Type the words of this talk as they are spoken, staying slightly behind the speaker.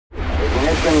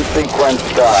Ignition sequence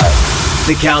start.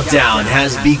 The countdown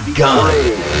has begun.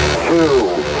 3,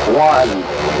 2,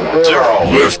 1, 0.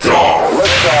 Liftoff.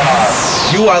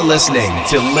 Liftoff. You are listening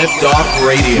to Liftoff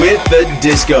Radio with the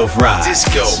Disco Fries.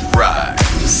 Disco Fries.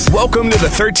 Welcome to the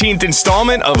 13th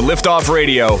installment of Liftoff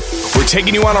Radio. We're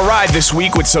taking you on a ride this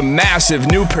week with some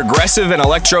massive new progressive and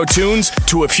electro tunes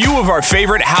to a few of our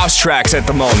favorite house tracks at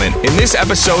the moment. In this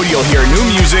episode, you'll hear new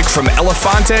music from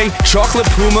Elefante, Chocolate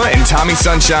Puma and Tommy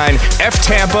Sunshine, F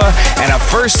Tampa, and a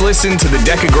first listen to the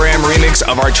Decagram remix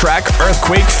of our track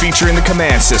Earthquake featuring the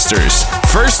Command Sisters.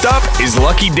 First up is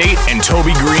Lucky Date and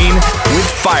Toby Green with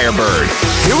Firebird.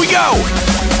 Here we go!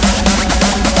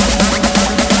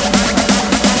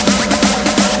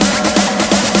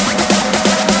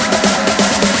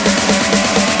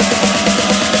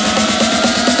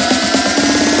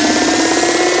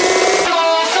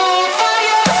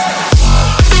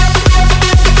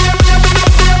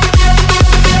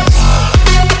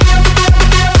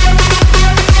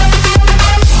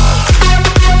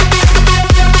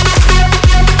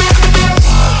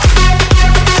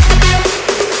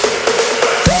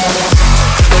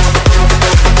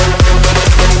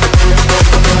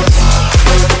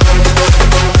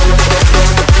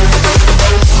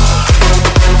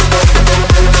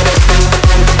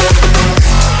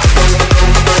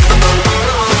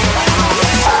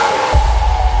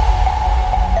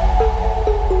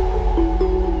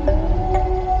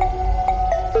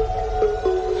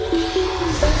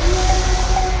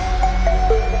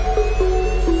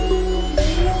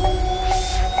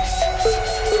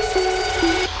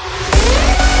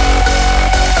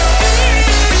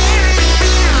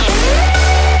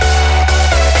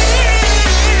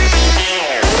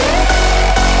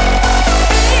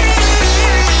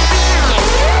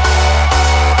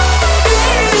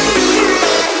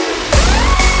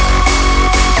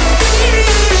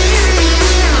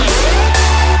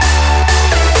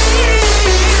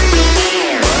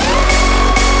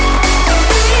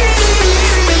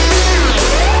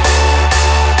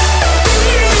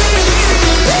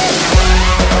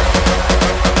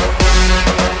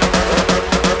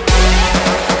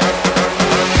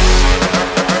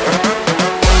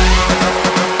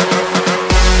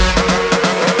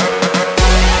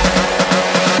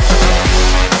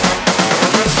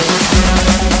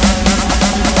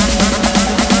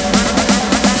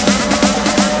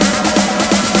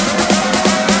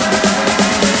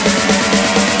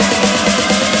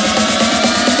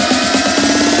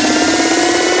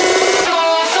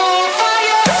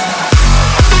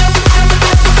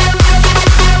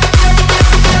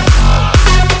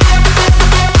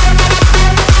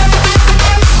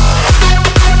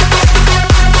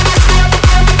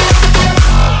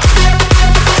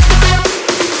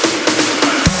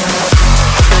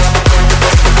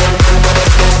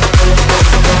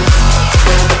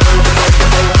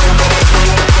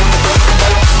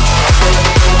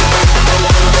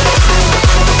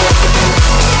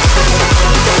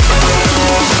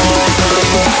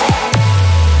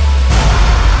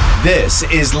 This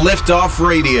is Liftoff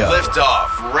Radio.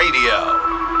 Liftoff Radio.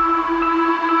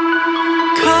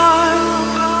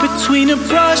 Caught between a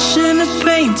brush and a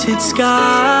painted sky,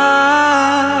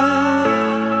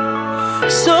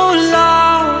 so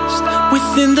lost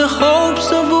within the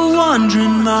hopes of a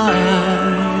wandering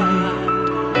mind.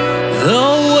 The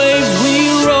waves we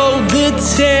rode, the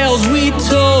tales we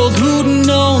told, who'd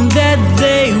known that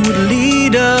they would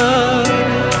lead us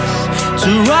to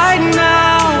right now.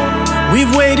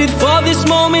 We've waited for this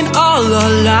moment all our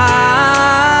lives.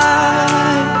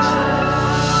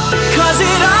 'Cause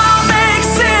it all makes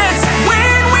sense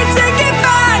when we take it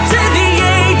back to the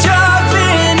age of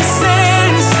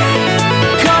innocence.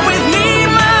 Come with me,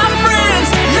 my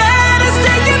friends, let us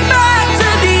take it back to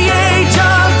the age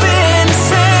of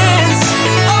innocence.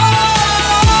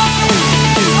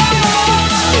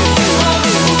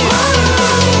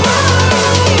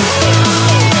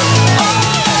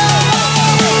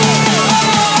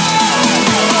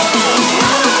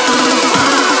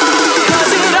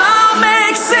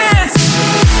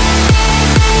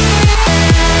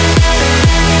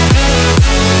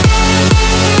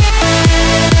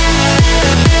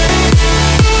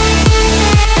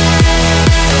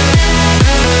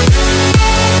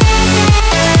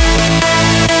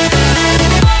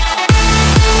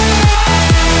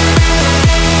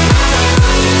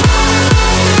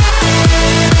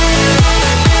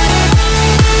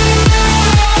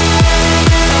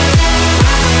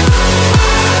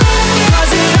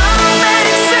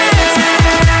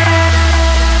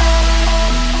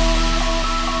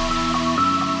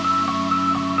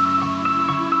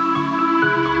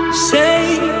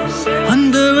 Safe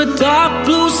under a dark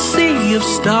blue sea of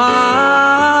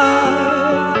stars.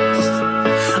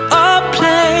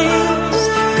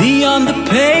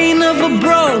 a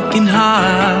broken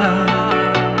heart.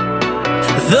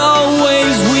 The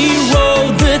ways we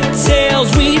rode, the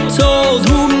tales we told,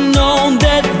 who known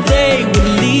that they would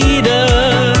lead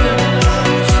us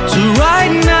to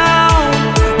right now.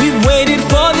 We've waited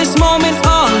for this moment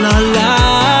all our lives.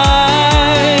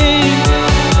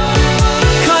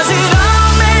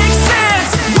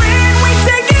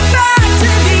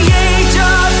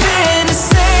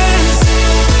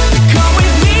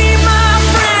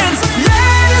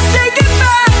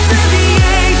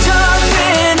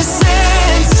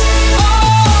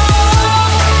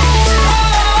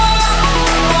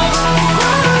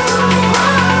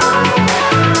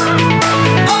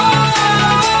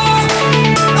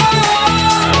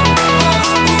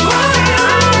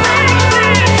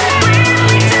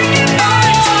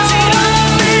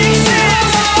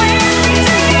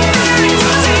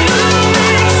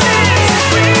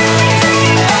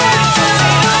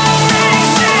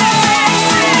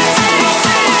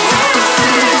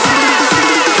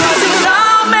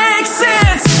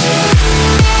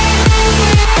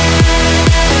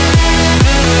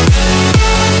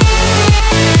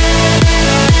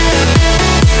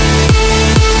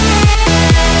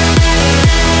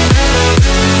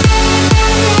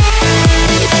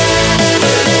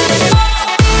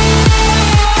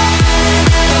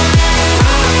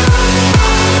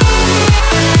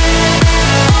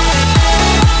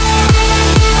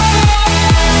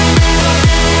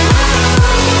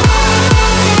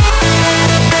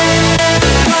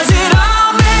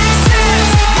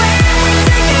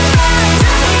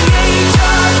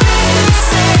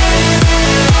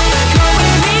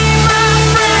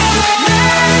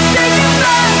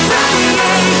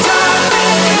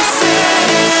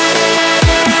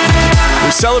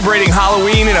 Celebrating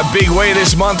Halloween in a big way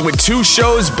this month with 2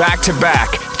 shows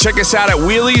back-to-back. Check us out at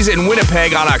Wheelies in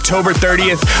Winnipeg on October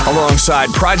 30th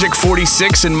alongside Project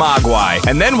 46 in Mogwai.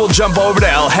 And then we'll jump over to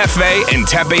El Jefe in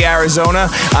Tempe, Arizona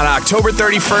on October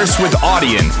 31st with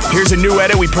Audion. Here's a new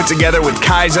edit we put together with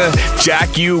Kaiser,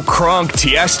 Jack U, Crunk,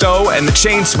 Tiesto, and the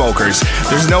Chainsmokers.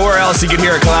 There's nowhere else you can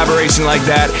hear a collaboration like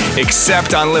that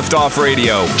except on Liftoff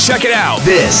Radio. Check it out.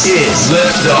 This is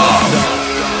Liftoff.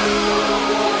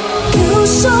 You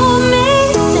show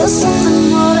me there's something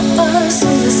more to us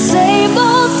than the same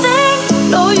old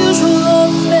thing. No usual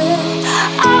affair.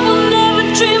 I will never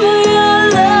dream of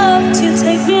your love till you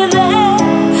take me there.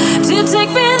 Till you take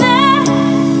me there.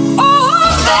 Oh,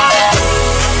 baby,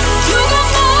 you got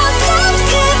more love to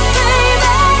give,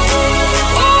 baby.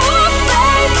 Oh,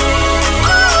 baby,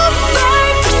 oh,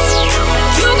 baby,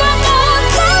 you got more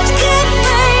love to give,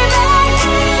 baby.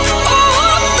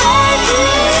 Oh, baby,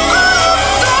 oh,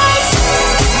 baby.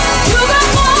 You got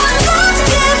more love to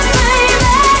give,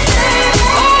 baby.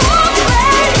 Oh,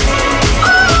 baby,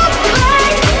 oh, baby.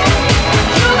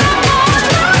 You got more love to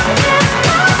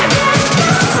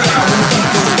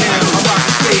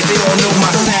give, They all know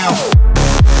my sound.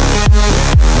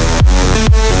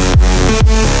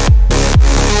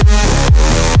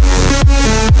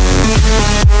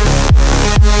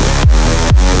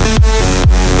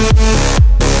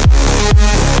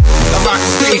 I rock the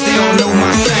stage, they all know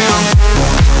my sound.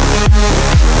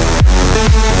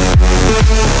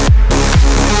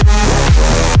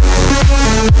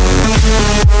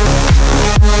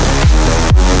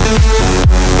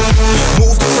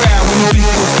 Move the crowd when the beat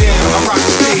goes down. I rock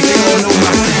the stage, they all know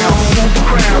my sound. Move the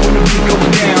crowd when the beat goes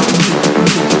down.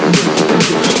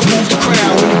 Move the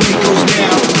crowd when the beat goes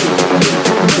down.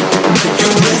 You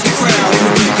move the crowd when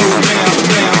the beat goes down,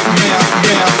 down, down,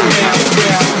 down, down,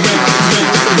 down, down.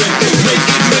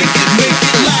 Make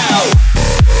it loud.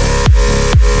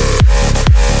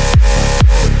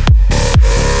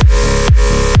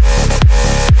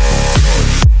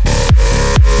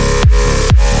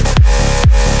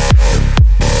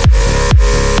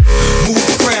 Move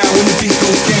the crowd when the beat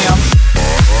goes down. Make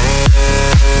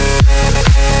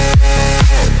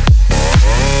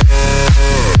it loud.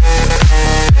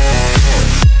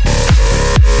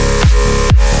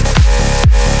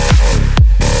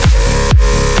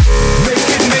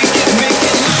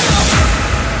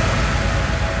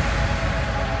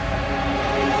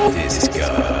 This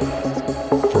God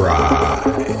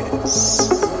Rise.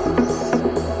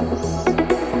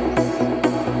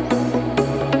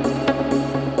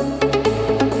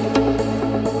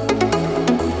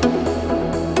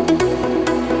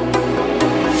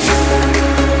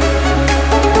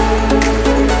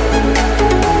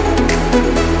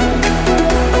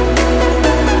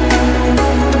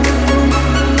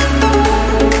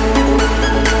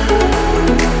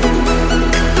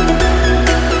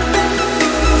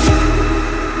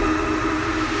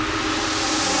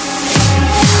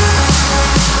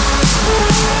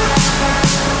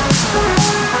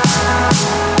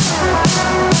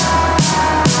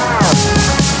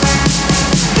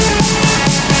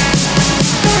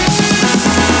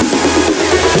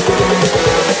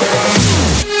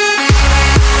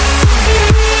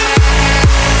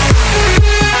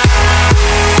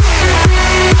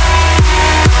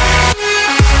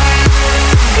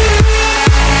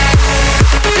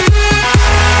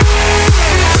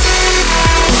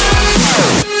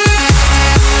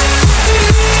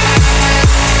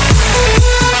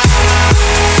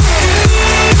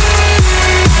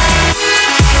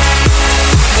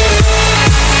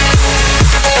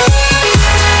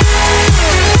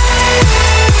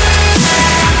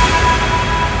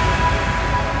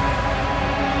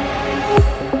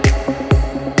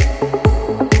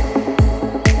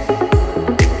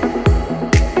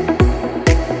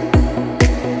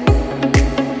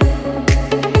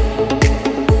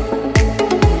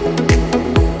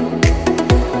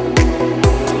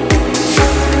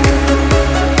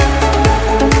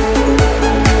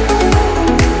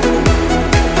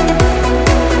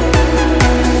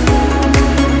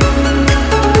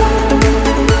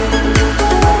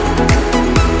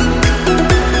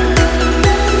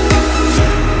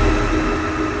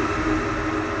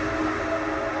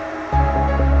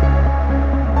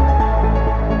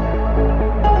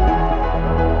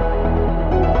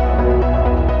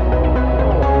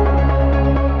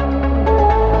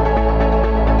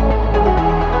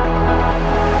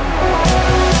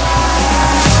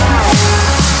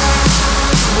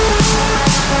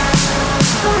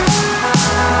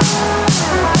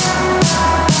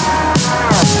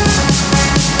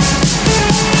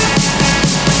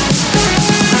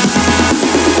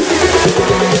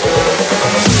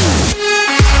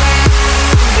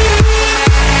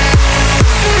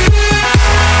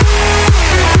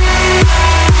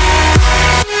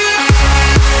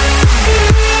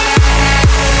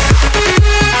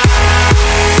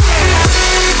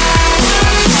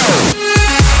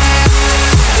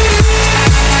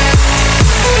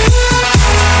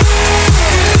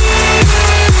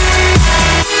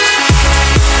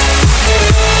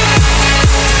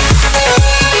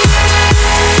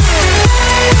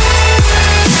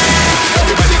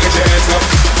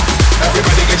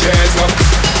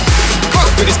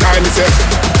 time, me say.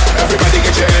 Everybody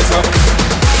get your hands up.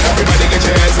 Everybody get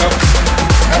your hands up.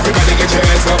 Everybody get your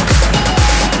hands up.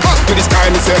 Up to the sky,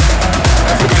 me say.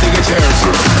 Everybody get your hands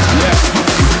up. Yeah.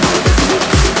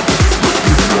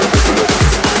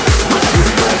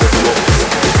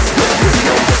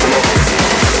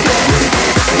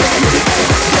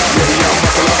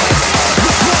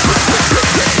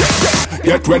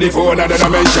 Get ready for another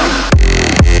dimension.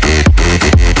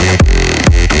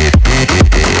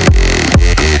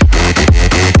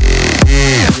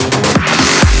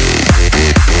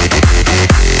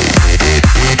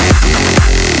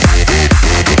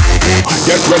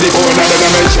 Get ready for another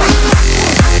dimension.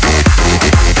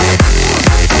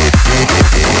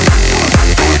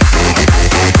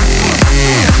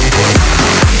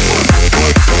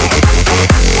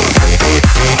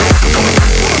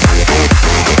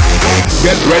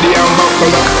 Get ready and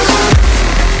buckle up.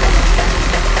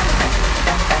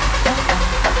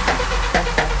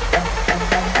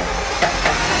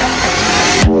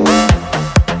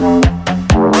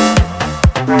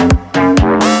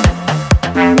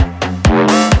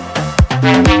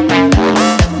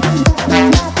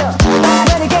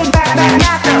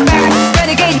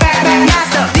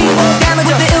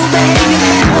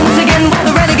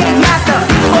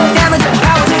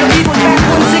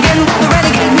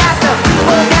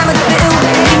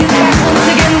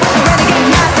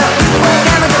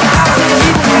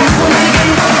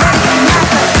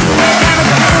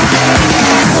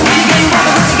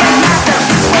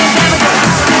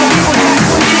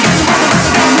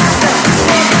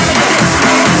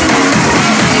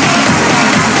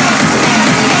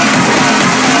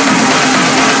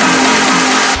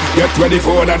 Get ready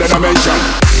for another dimension.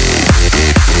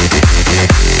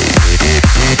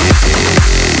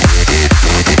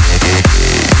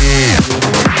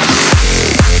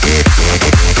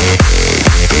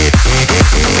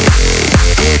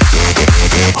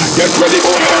 Get ready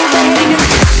for another dimension.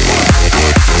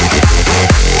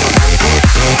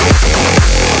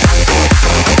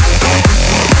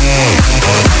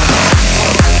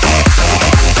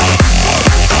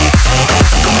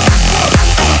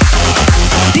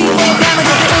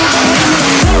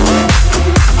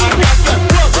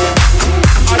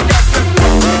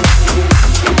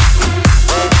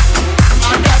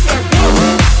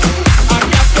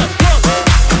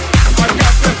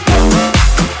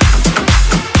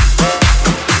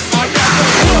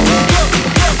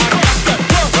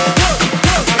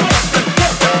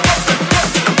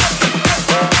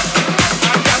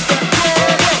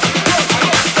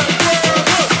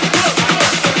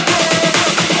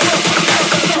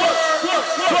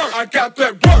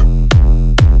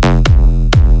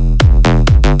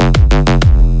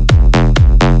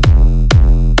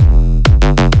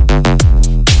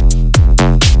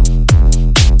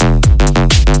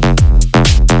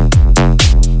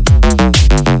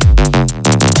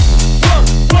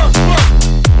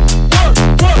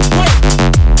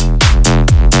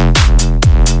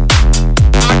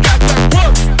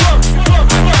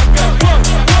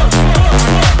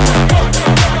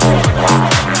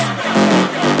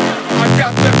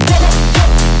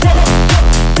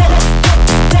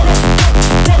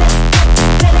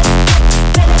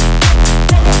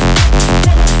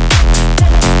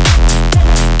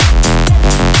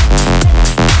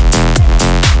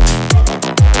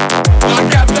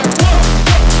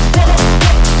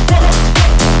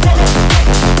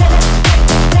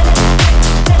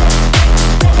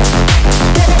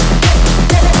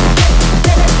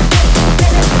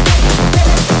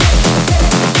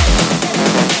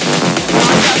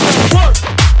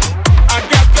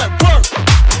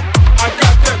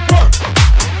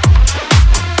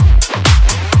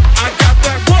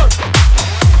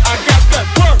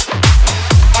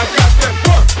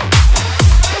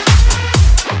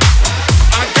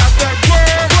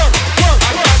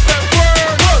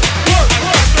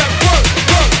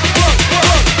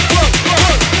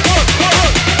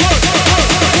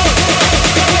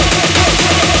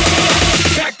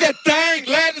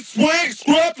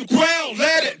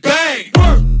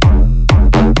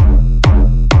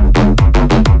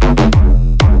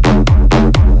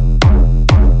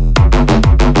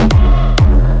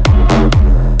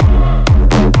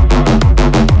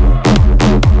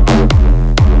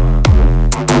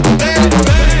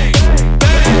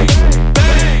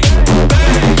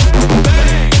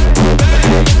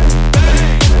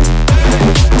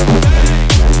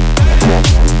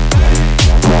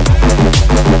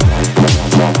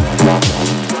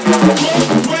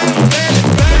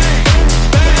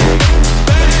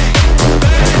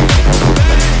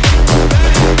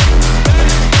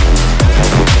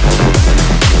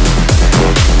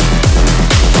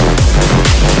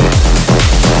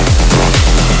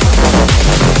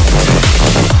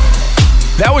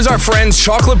 was our friends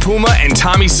Chocolate Puma and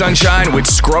Tommy Sunshine with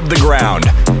Scrub the Ground.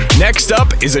 Next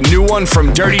up is a new one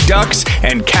from Dirty Ducks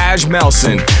and Cash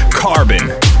Melson, Carbon.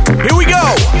 Here we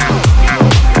go!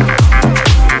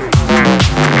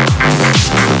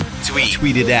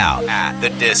 Tweet it out at the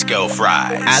Disco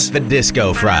Fries. At the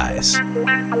Disco Fries.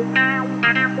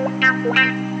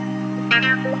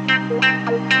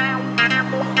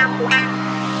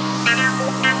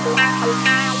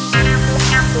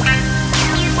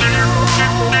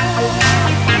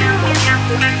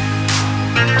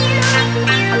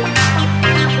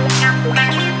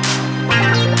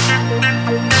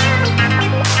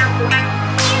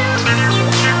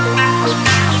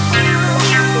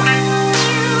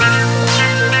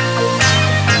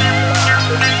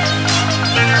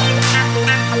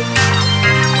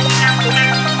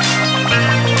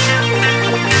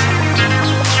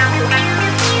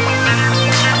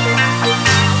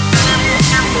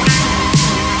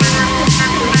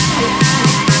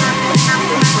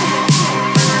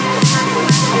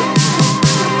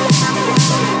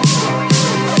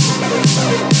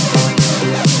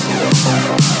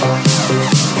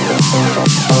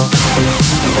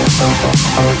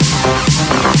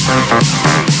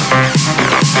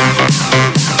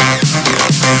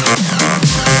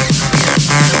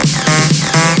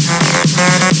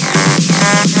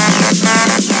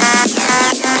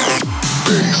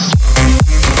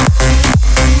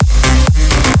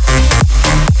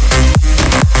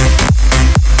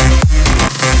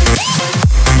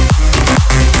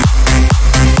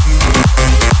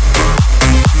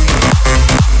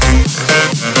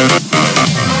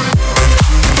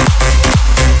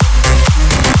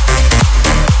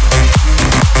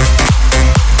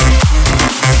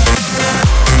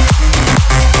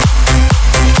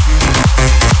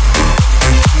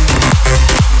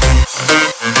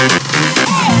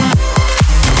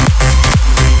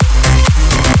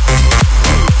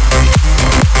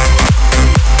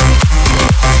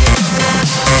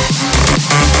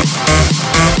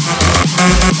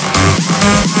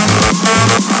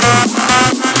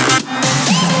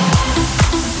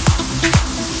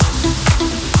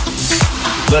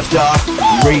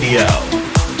 Liftoff Radio.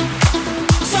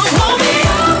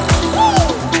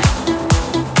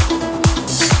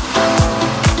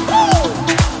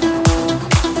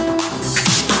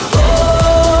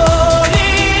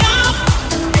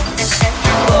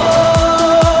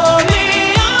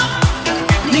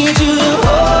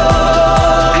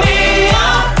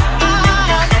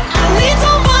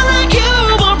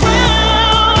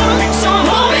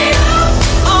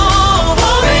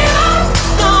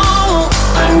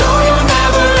 I know you'll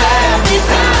never let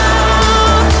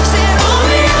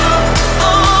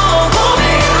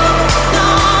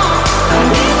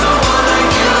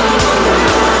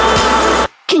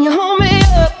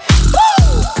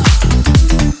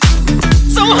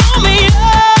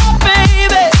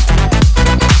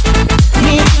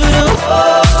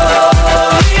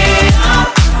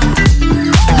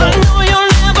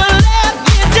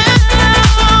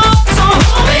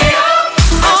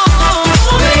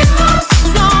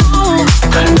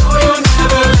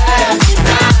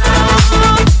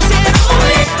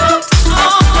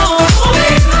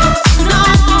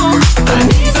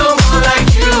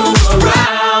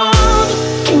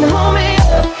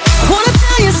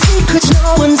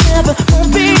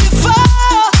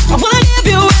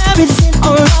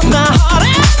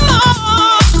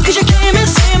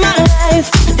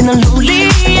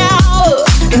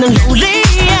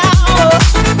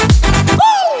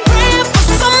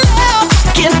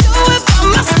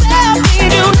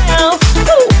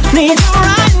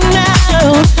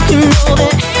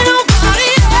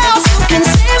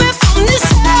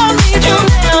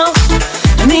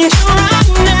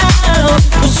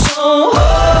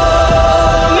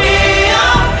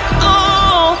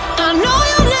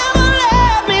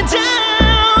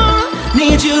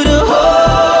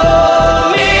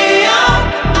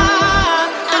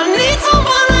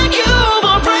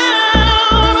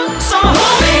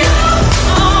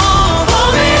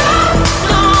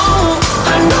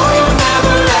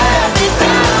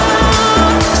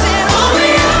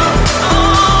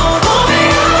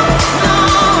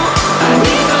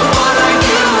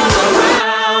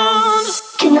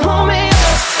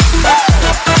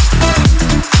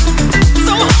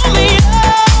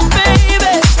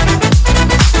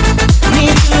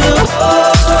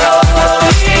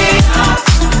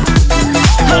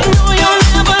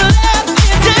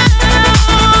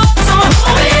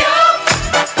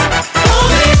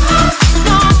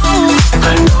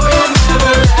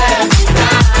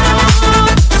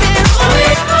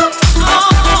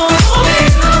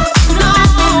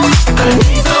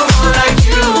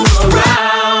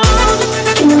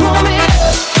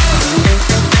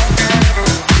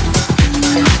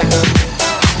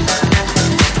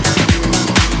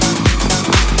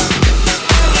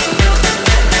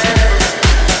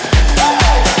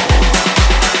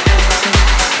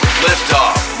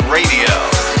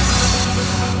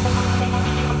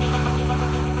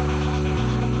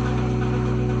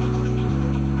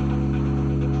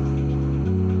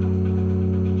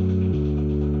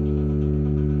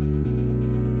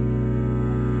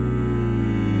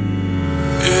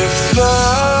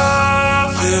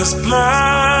is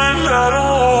blind, I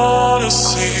don't wanna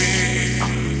see.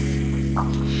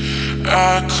 I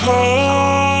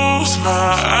close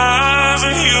my eyes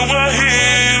and you are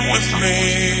here with me.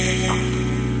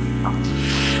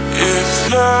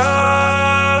 If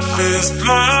love is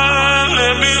blind,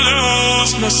 let me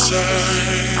lose my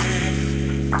sight.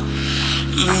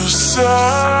 Lose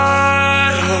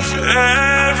sight of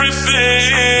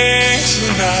everything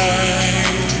tonight.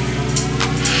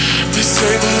 They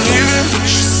say believe in what you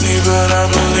see, but I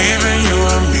believe in you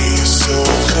and me. So I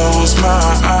close my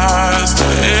eyes to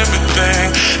everything.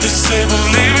 They say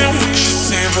believe in what you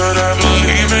see, but I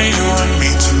believe in you and me.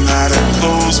 Tonight I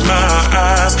close my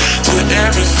eyes to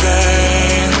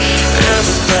everything,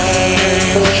 everything,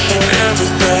 everything,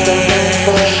 everything,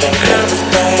 tonight I'm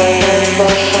going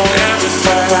blind.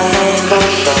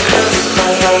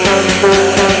 Tonight I'm going blind. Tonight I'm going blind.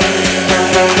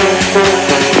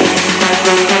 Going blind. Going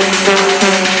blind.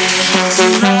 Going blind.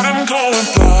 Tonight I'm going blind. Going blind.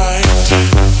 Going blind.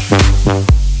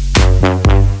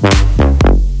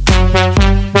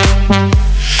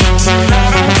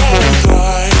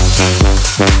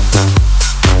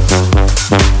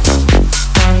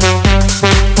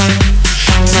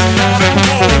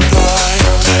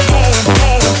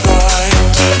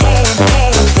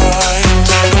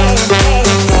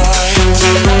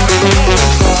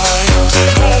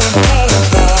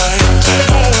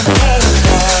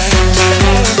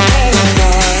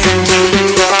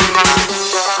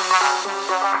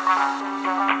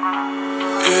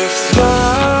 If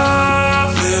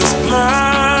love is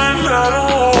blind, I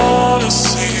don't wanna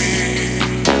see.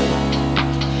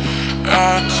 I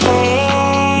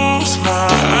close my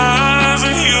eyes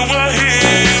and you are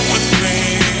here with me.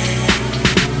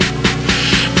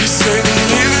 They say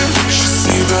believe in what you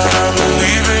see, but I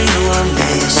believe in you and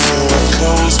me. So I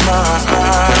close my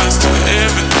eyes to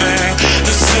everything.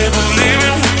 They say believe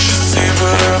in what you see,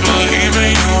 but I believe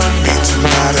in you and me.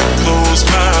 Tonight I close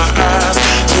my eyes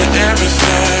to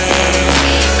everything,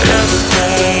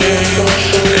 everything,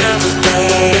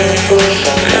 everything,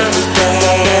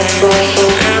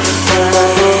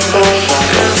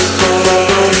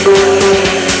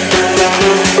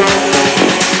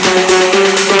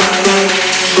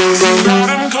 tonight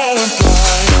I'm going blind.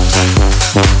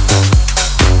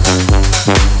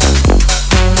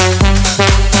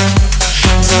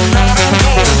 Tonight I'm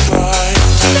going blind.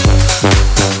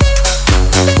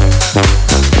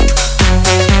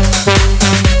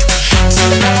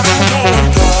 Tonight I'm going blind.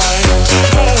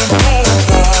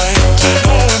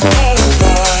 Going blind. Going blind. Going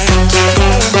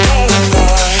blind.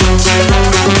 Tonight I'm going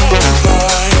blind.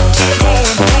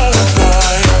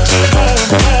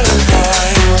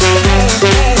 Going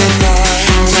blind.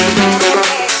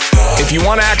 If you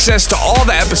want access to all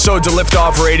the episodes of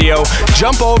Liftoff Radio,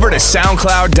 jump over to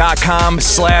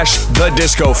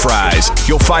soundcloud.com/thediscofries.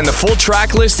 You'll find the full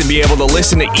track list and be able to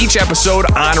listen to each episode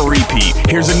on repeat.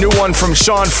 Here's a new one from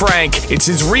Sean Frank. It's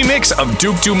his remix of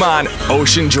Duke Dumont,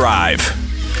 Ocean Drive.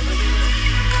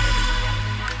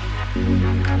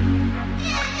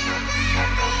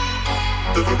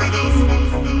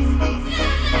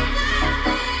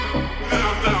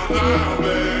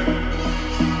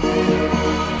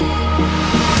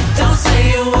 Don't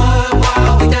say a word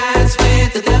while we dance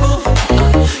with the devil.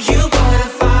 You gotta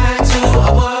fight to a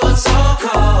world so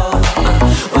cold.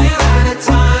 We're out of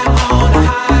time on the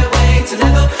highway to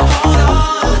never. Hold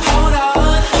on, hold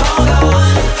on, hold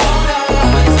on, hold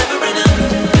on. It's never enough.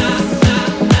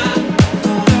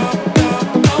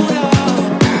 Hold on.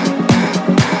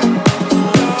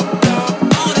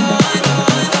 Hold on.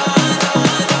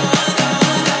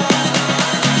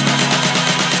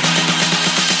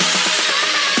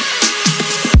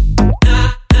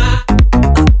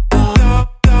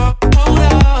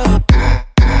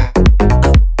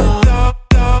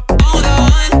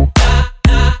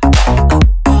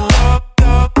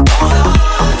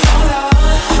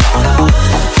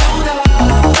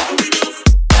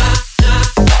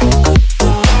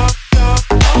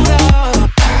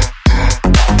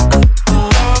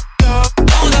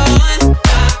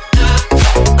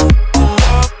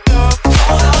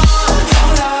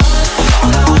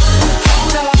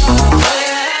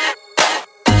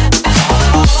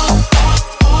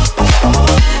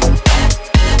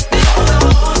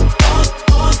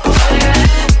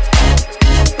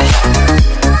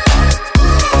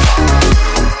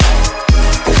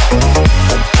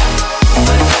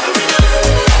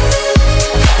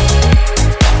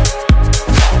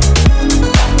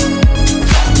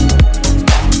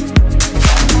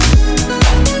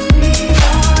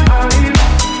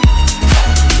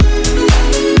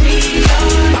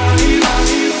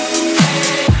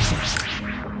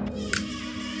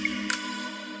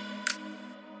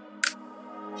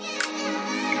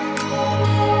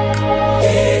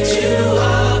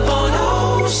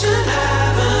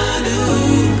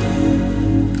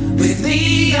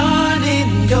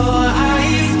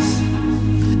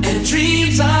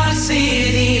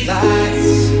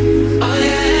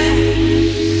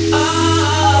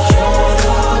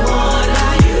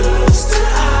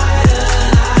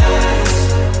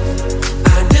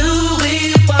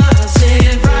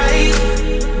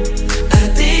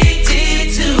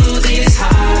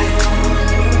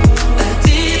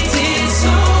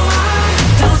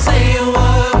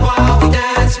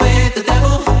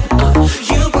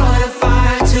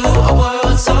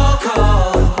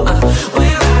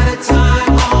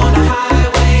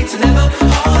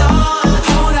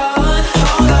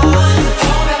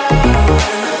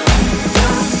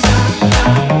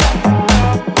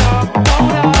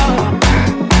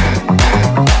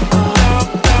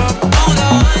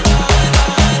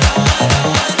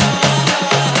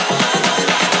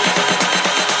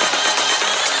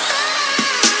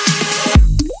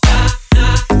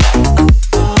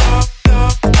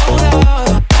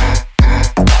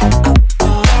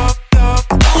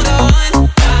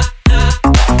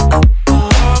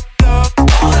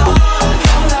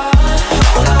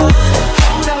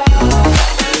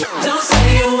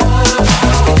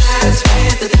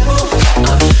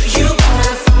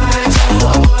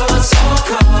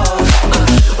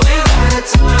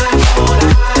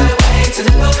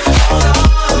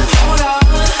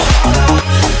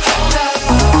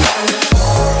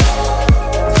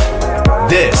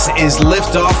 This is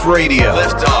Liftoff Radio.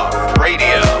 Liftoff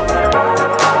Radio.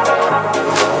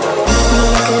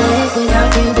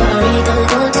 Without you, but I really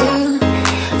don't want to.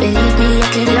 Believe me, I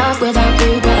could love without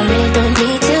you, but I really don't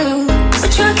need to.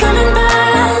 But you're coming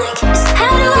back, so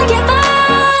how do I get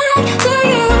back to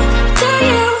you, to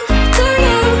you, to you, to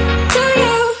you, to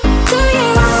you, to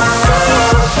you, to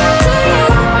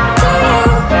you, to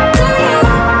you,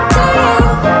 to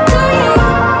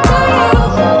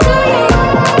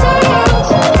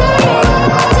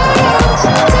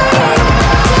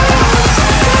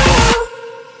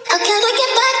how can I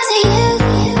get back to you?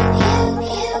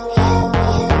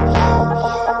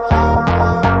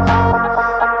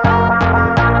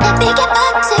 Let me get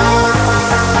back to you.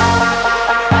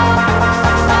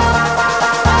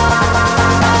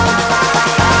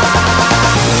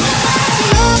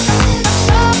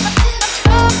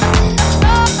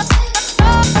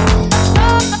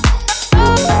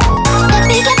 Let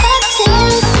me get back to you.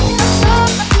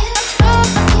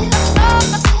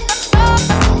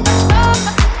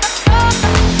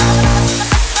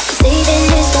 Leaving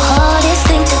is the hardest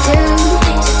thing to do.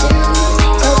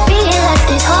 But being left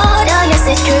is hard, oh yes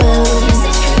it's true.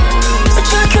 But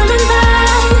you're coming back.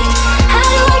 How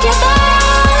do I get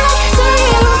back to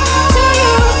you, to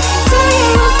you, to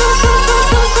you?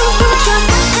 But you're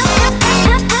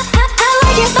how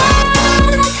I get back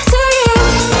to you?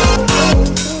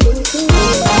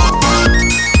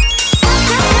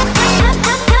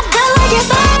 How I get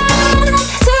back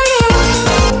to you?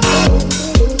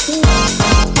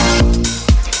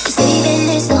 'Cause leaving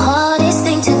is the hardest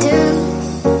thing to do.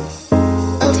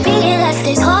 But being left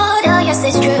is hard, oh yes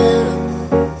it's true.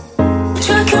 But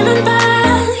you're coming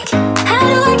back. How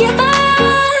do I get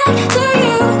back to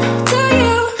you, to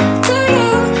you, to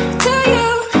you, to you, to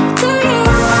you, to you,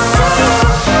 to you,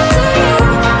 to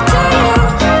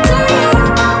you,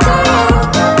 to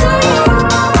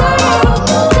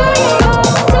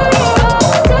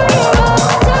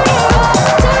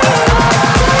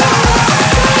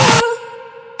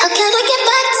how can I get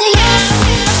back to you?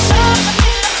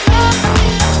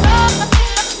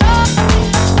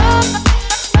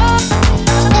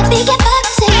 Let me get back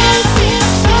to you.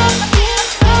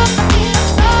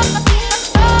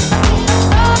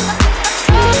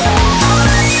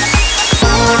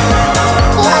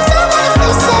 Well, I don't wanna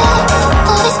face it.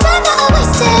 All this time that I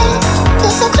wasted.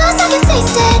 Feel so close, I can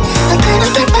taste it. How can I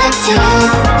get back to you?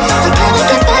 How can I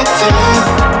get back to you?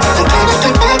 How can I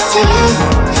get back to you?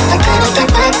 How can I get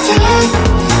back to you?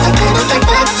 How can I get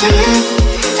back to you?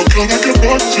 How can I get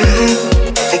back to you?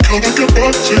 How can I get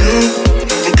back to you?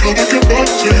 How can I get back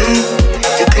to you?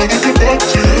 How can I get back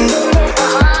to you?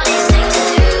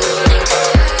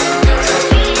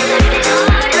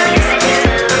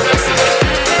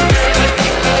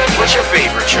 What's your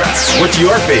favorite track? What's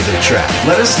your favorite track?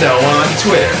 Let us know on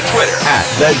Twitter. At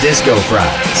The Disco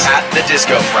Fries. At The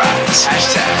Disco Fries.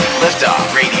 Hashtag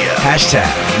Liftoff Radio.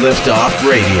 Hashtag Liftoff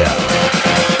Radio.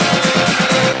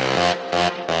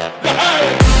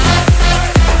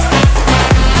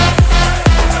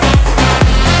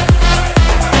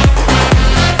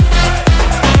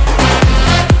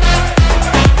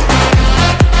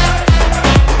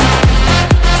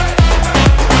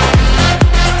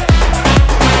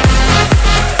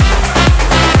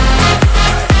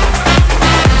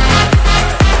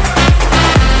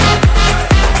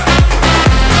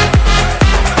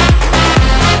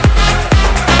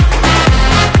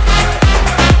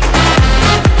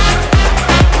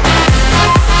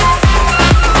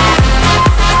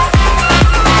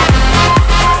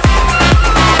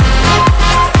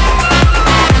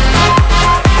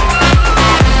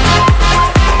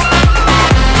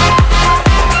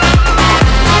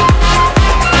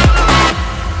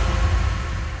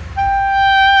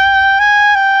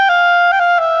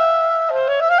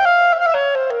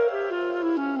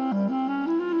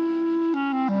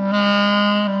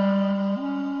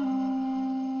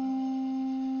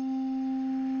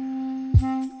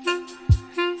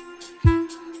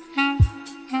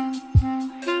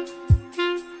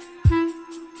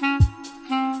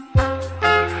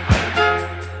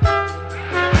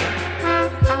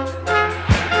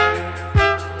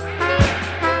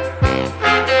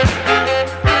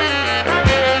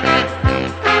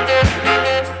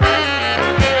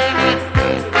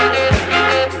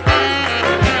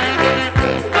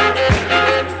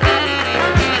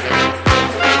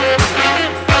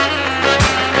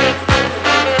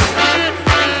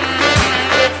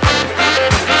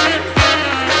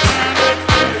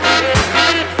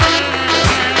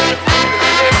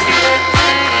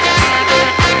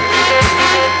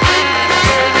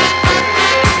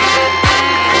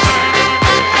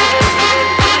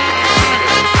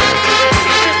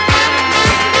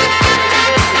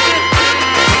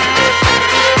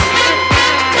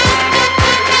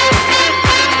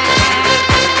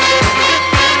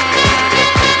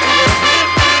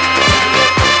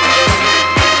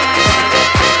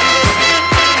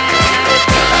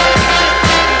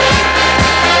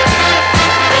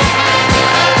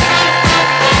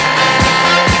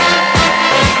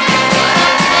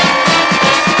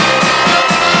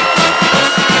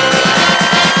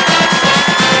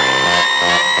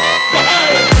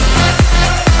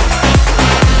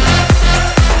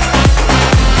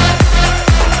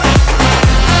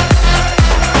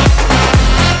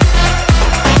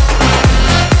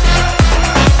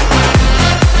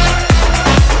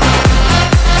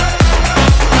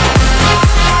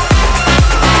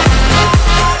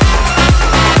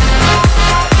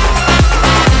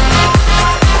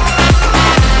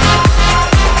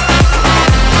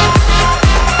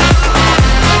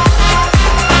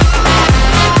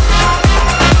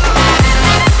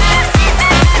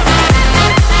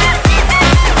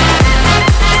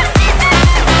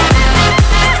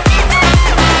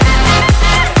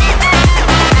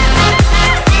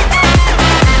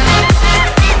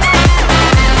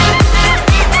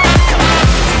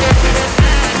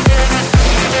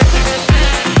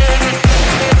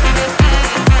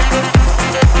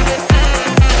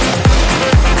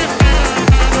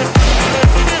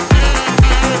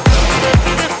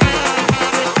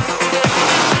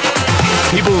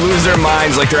 their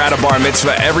minds like they're at a bar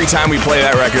mitzvah every time we play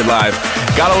that record live.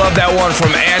 Gotta love that one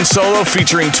from Ann Solo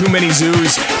featuring Too Many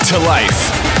Zoos to Life.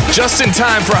 Just in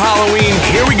time for Halloween,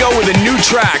 here we go with a new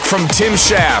track from Tim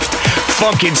Shaft,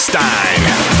 Funkenstein.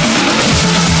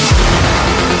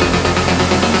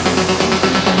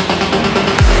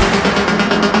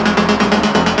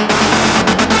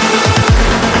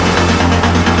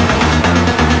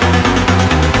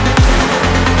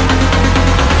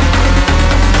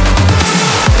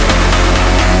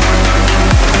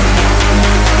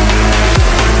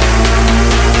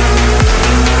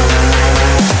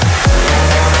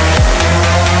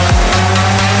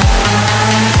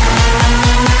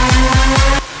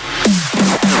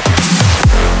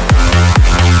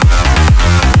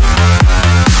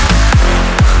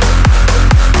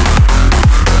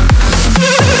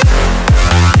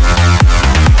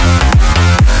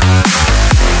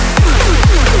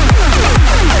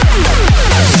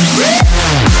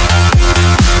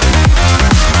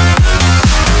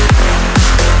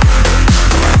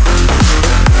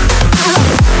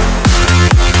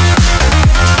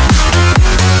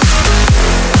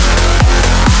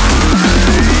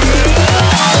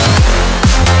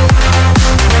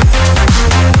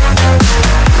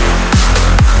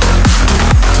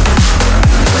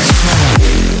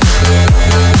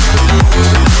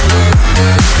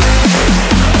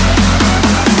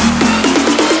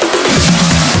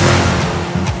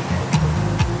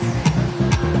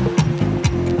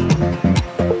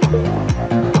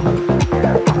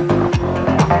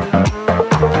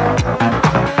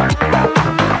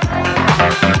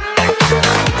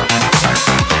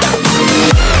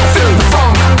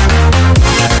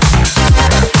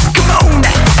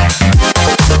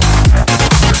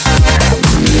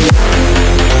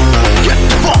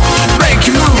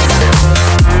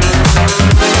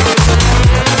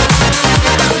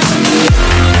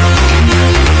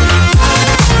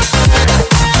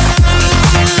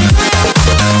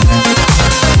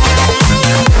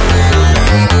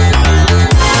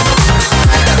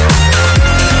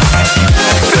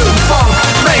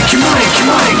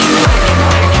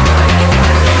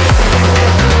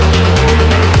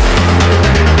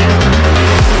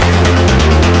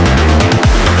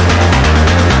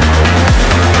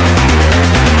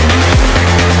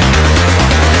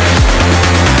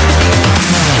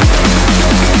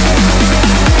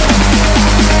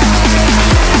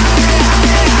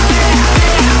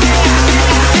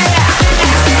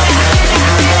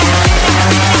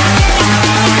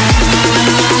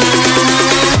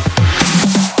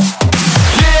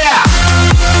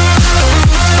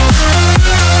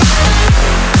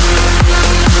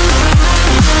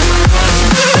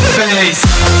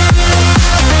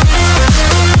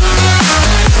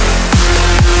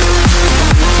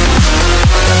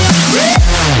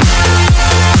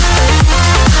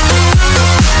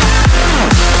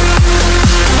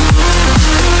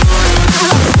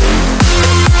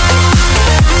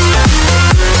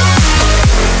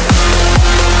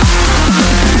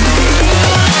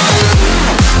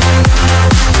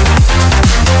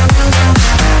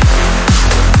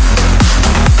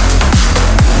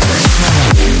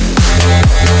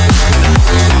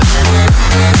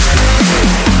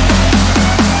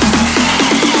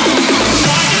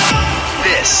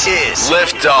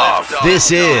 Liftoff.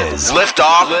 This is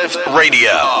Liftoff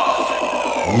Radio.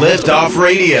 Liftoff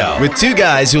Radio. With two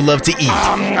guys who love to eat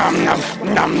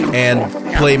and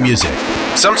play music.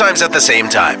 Sometimes at the same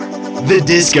time. The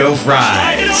Disco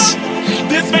Fries.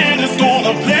 This band is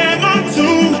gonna play my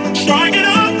tune. Strike it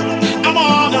up.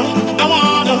 I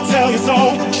wanna tell you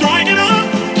so. Strike it up.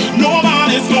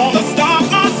 Nobody's gonna stop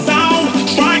my sound.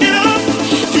 Strike it up.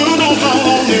 You know how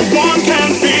only one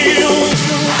can feel.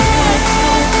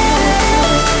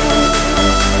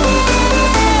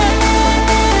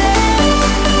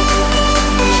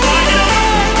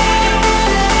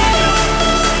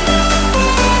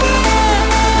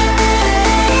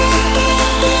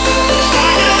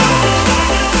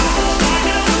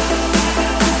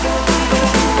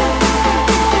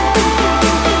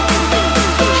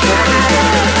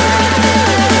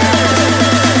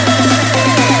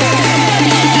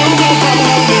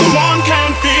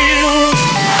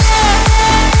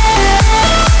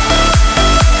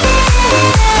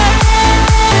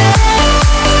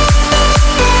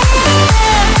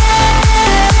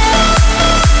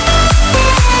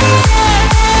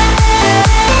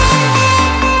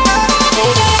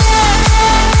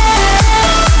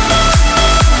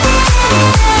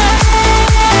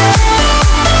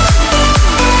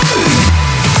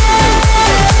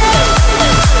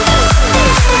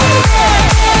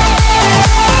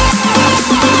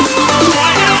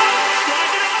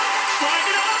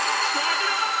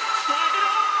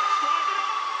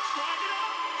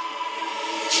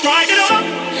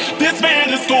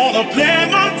 gonna play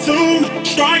my tune.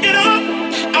 Strike it up.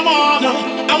 I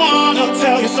wanna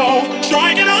tell you so.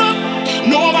 Strike it up.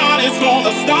 Nobody's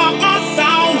gonna stop my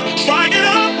sound. Strike it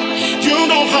up. You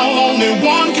know how only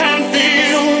one can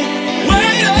feel.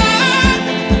 Wait up,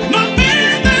 my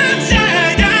feelings,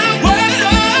 yeah, yeah. Wait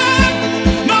up,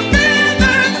 my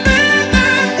feelings,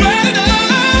 wait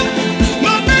up,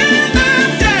 my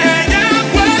feelings, yeah,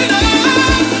 yeah. Wait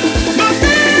up, my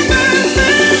feelings,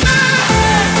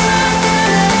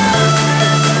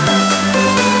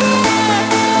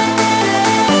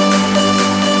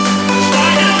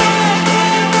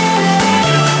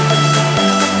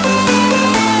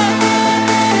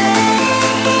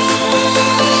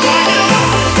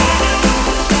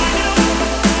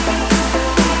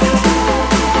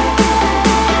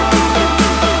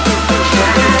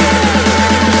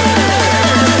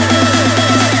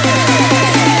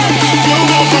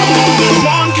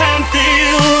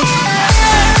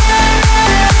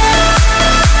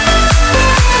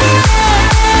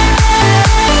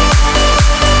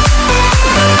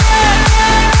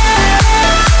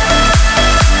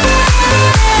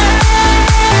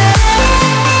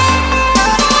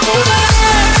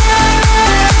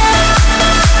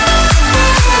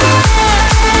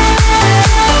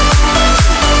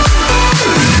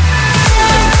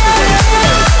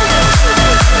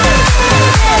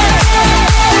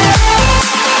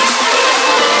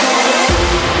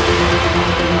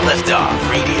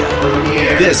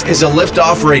 This is a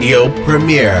Liftoff Radio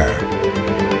premiere.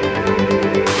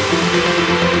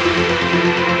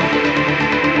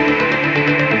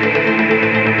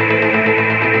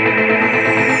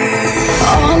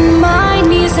 On my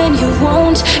knees and you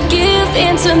won't give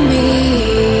in to me.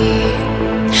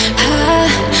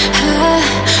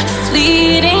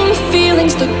 Fleeting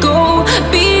feelings that go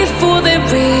before they're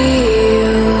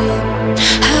real.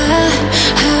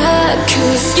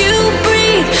 'Cause you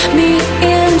breathe me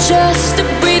in just to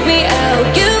breathe me out.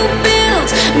 You build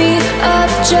me up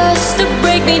just to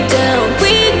break me down.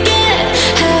 We get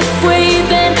halfway,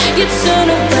 then you turn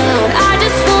around. I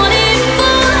just want it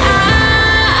full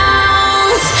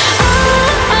out.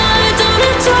 I don't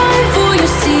have time for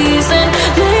your season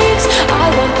names. I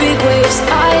want big waves.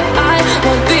 I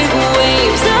want big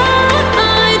waves.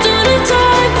 I don't have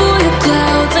time for your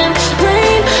clouds and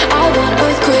rain. I want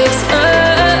earthquakes.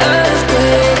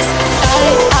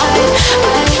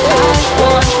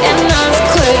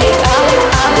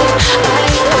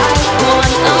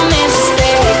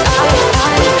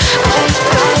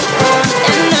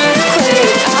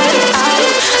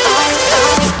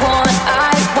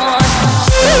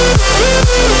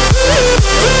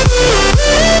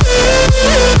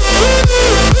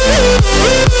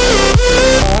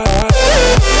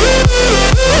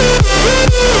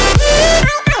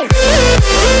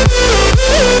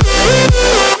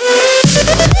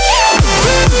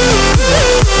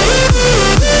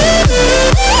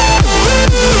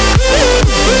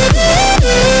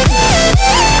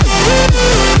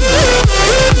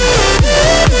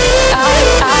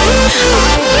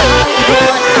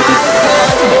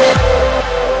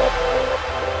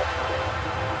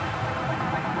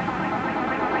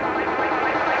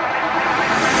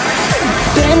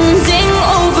 Bending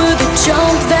over the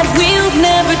jump that we'll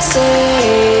never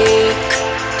take.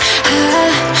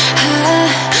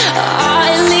 I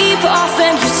leap off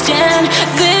and you stand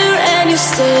there and you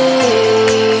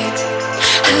stay.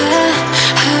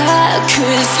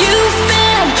 'Cause you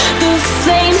fan the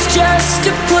flames just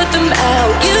to put them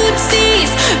out. You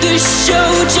tease the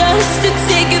show just to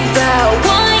take a bow.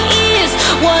 Why is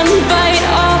one bite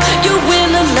all you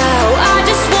will allow? I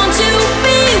just want to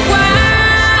be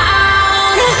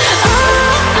wild.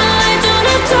 I don't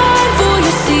have time for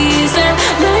your season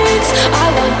legs. I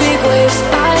want big waves.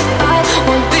 I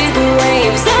want big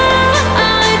waves.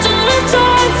 I don't have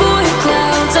time for your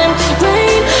clouds and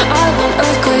rain. I want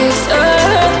earthquakes. I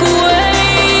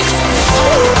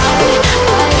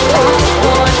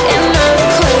want an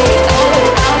earthquake.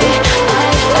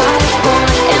 I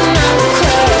want an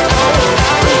earthquake.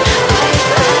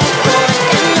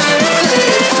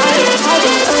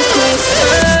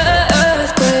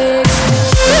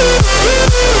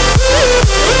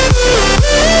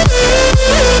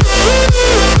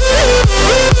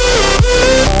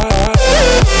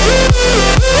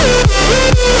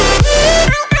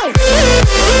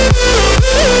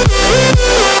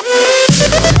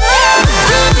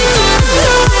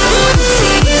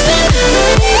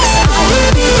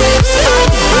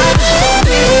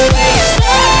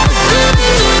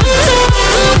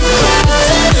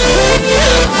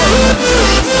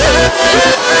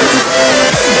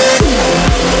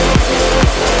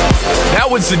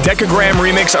 the Decagram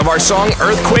remix of our song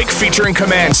Earthquake featuring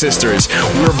Command Sisters.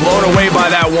 We were blown away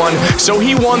by that one, so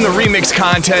he won the remix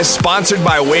contest sponsored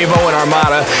by Wavo and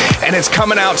Armada, and it's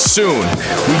coming out soon.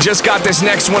 We just got this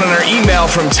next one in our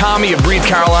email from Tommy of Breathe,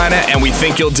 Carolina, and we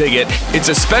think you'll dig it. It's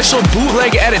a special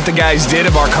bootleg edit the guys did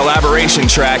of our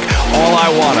collaboration track, All I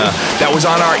Wanna, that was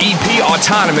on our EP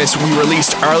Autonomous we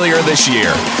released earlier this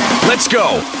year. Let's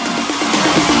go!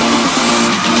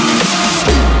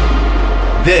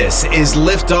 This is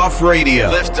Liftoff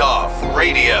Radio. Liftoff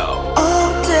Radio.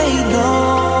 All day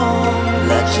long,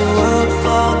 let your world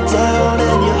fall down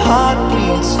and your heart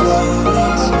beat slowly.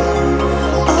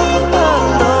 All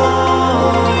alone,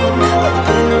 I've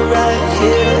been right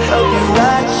here to help you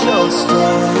write your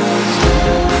stories.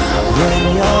 When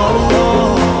you're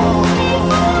alone,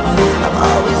 I'm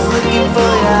always looking for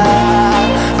you.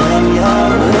 When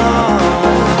you're alone,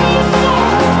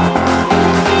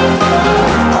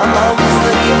 I'm always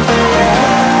looking for you.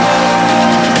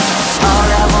 All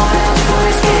I wanna do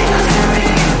is get to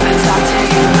you, talk to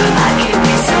you. I can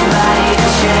be somebody to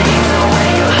change the way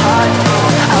your heart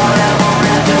moves. All I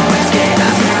wanna do is get to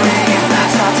you,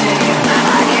 talk to you.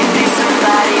 I can be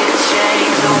somebody to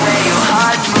change the way your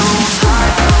heart moves.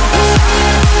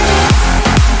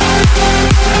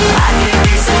 I can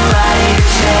be somebody to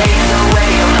change the way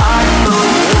your heart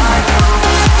moves.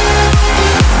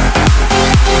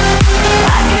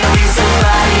 I can be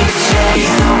somebody to change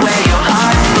the way your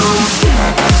heart moves.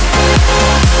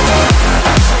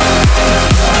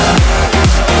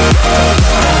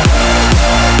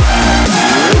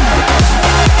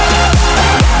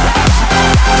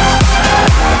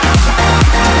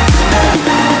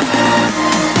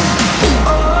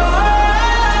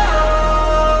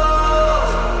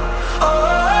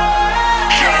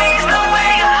 Change the way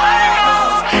your heart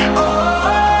moves.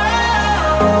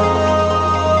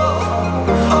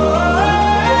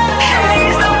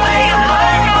 Change the way your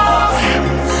heart moves.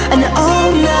 And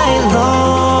all night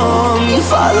long you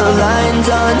follow lines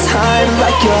on time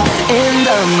like you're in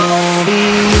the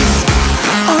movies.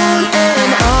 On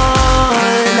and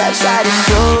on I try to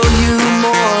show you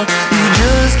more, you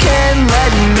just can't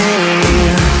let me.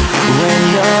 When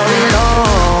you're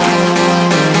alone,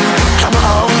 I'm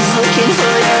always looking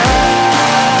for you.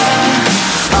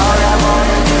 All I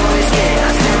wanna do is get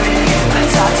to you,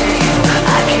 talk to you.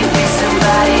 I can be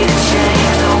somebody to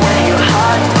change the way your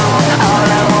heart moves. All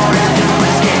I wanna do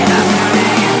is get to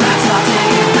you, talk to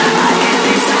you. I can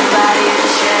be somebody to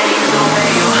change the way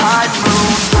your heart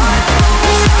moves.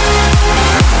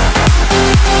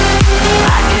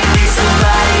 I can be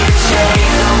somebody to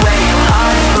change the way your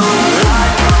heart moves.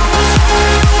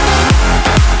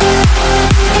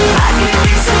 I can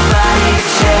be somebody to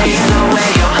change the way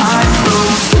your heart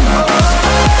moves.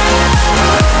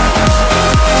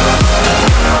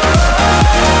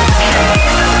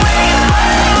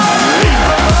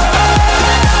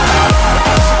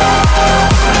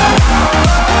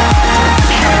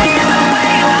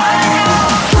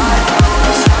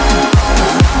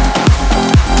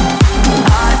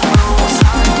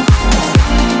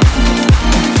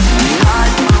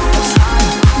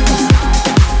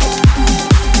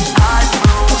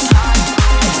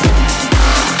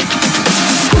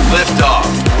 Liftoff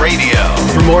Radio.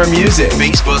 For more music,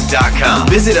 Facebook.com.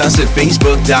 Visit us at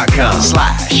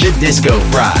Facebook.com/The Disco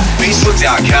Fries.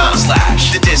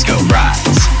 Facebook.com/The Disco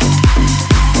Fries.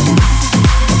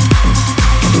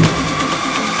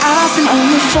 I've been on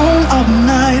the phone all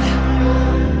night,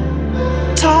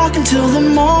 talking till the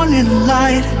morning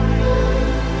light.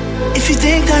 If you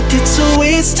think that it's a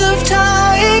waste of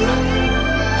time,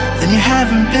 then you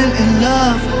haven't been in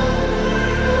love.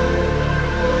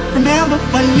 Remember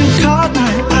when you caught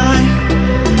my eye,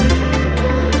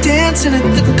 dancing at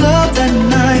the club that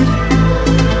night.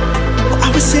 Well, I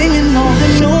was singing all the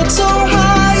notes so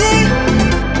high,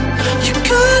 you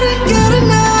couldn't get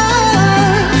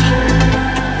enough.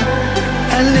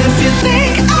 And if you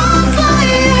think I'm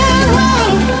playing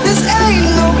around, this ain't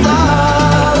no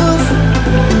love.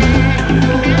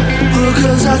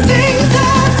 Because I think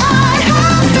that I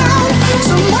have found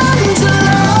someone to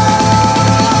love.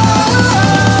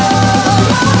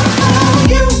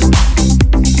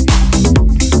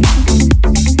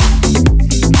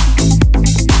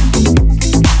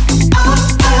 I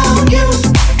found you.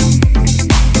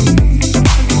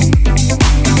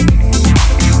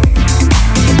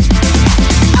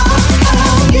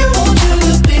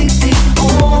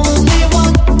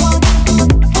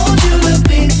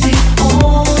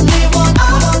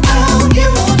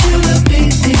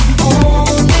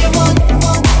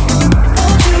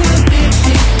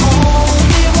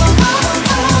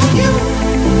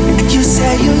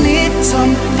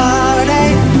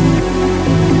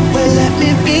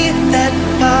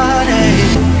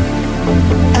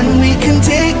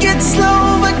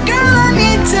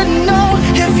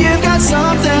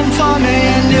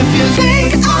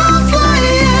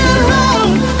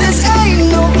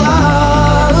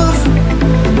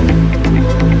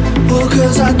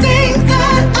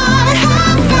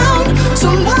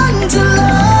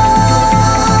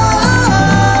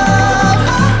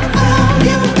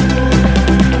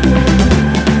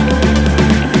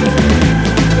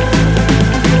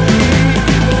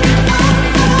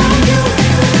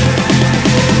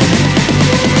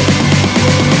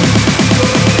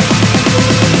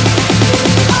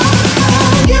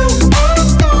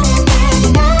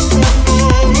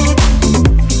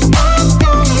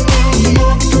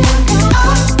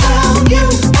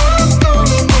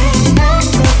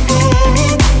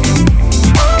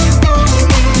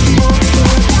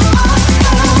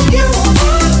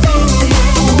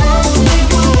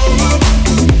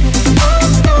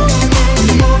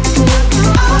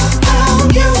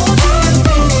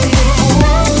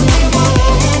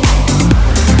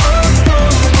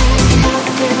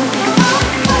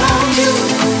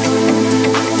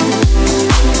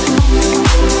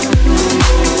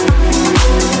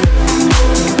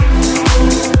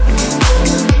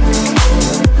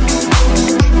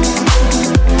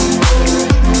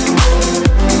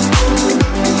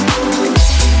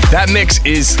 mix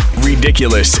is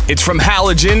ridiculous. It's from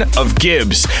Halogen of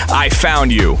Gibbs, I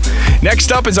Found You.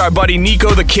 Next up is our buddy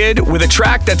Nico the Kid with a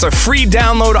track that's a free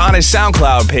download on his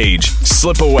SoundCloud page,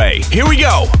 Slip Away. Here we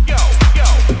go.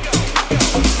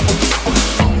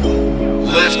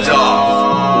 Lift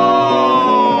Off.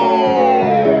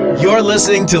 You're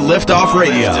listening to Lift Off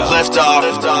Radio. Lift Off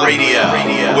Radio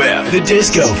with the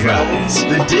Disco Fries.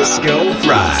 The Disco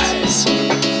Fries.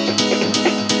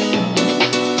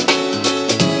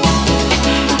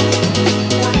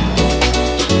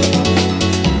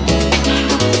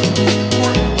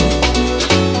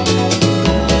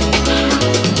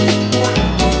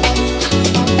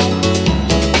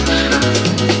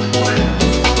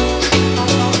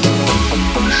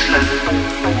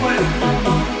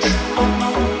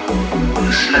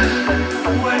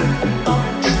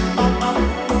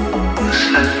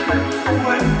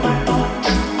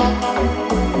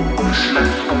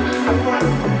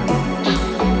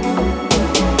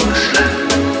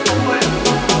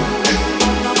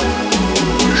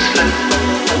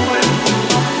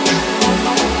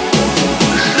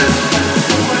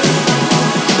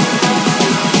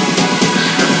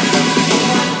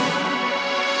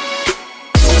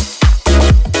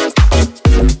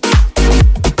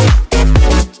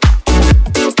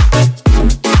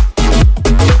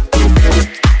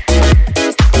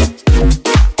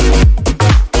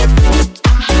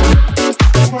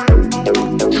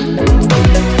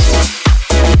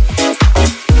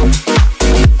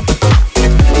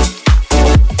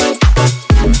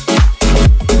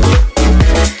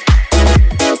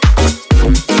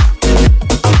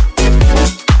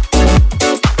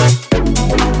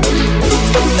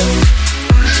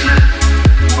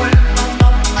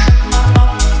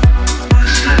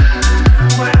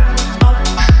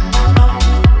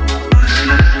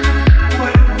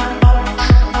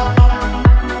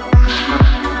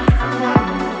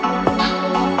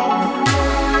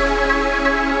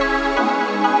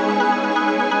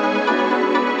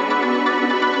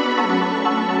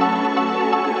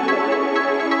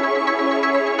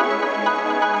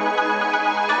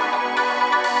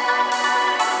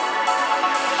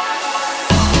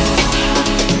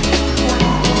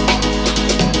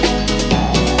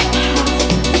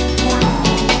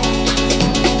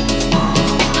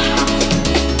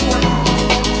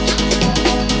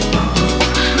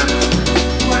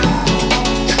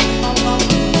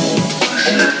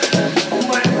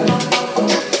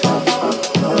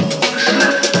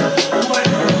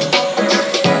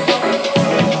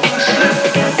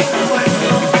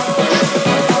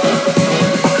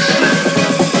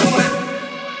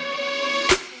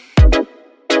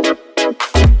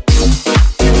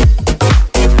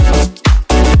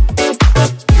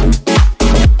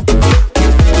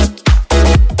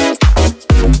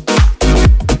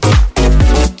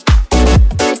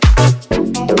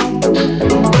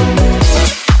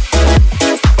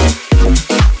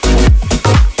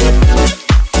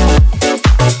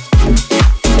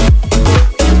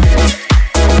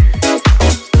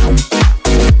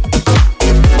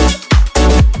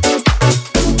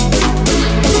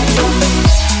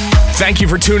 Thank you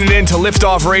for tuning in to Lift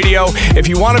Off Radio. If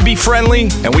you want to be friendly,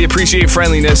 and we appreciate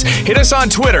friendliness, hit us on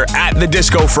Twitter at The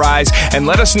Disco Fries and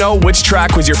let us know which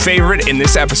track was your favorite in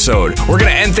this episode. We're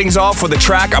going to end things off with a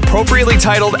track appropriately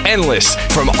titled Endless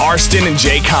from Arston and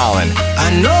Jay Collin.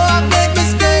 I know I make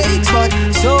mistakes, but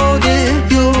so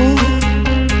did you.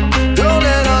 Don't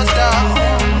let us down.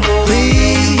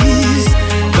 Please,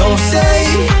 don't say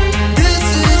this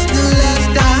is the last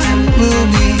time we'll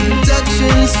be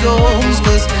touching souls,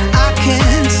 'cause I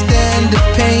can't stand the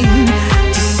pain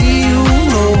to see you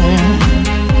roam.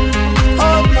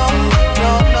 Oh no,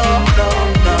 no, no, no,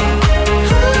 no.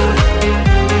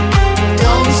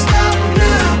 Don't stop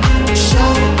now,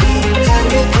 show me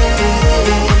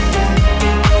everything.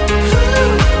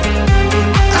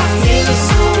 I feel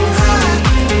so high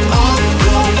on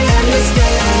your endless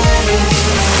day.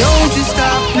 Don't you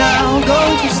stop now,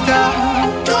 don't you stop.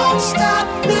 Don't stop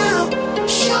now,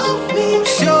 show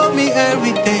me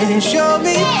everything, show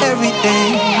me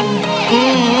everything.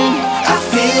 I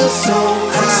feel so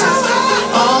high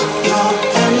on your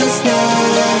endless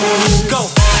day. Go.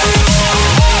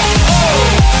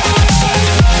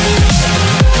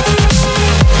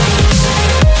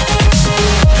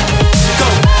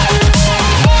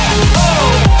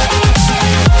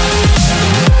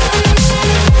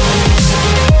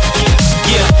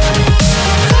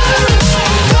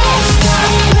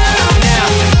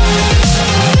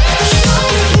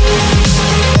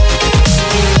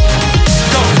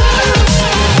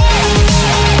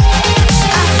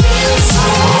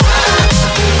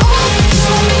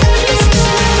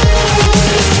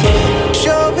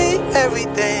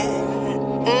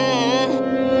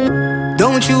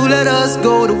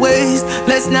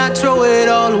 let's not throw it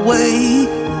all away.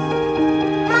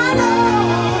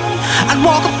 I'd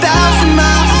walk 1,000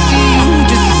 miles to see you,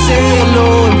 just to say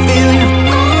hello and feel you.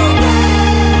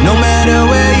 No matter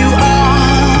where you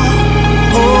are,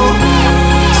 oh,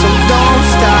 so don't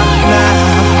stop now,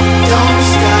 don't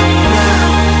stop now.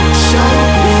 Show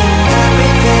me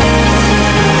everything.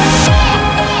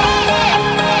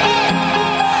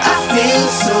 I feel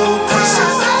so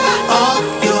high off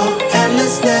your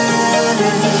endlessness.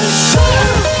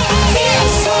 Feel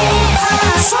so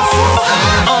high, so high.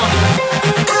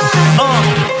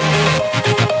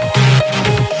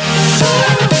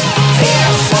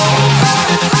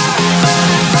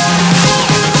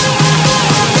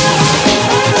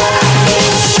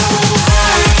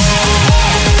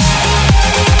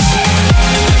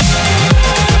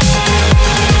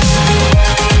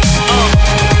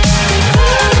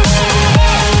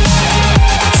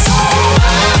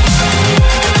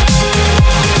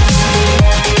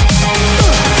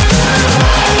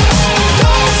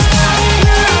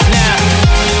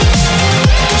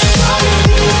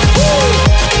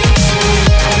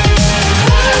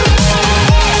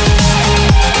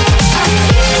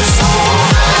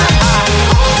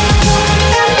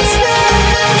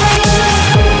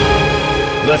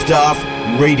 Liftoff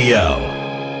Radio.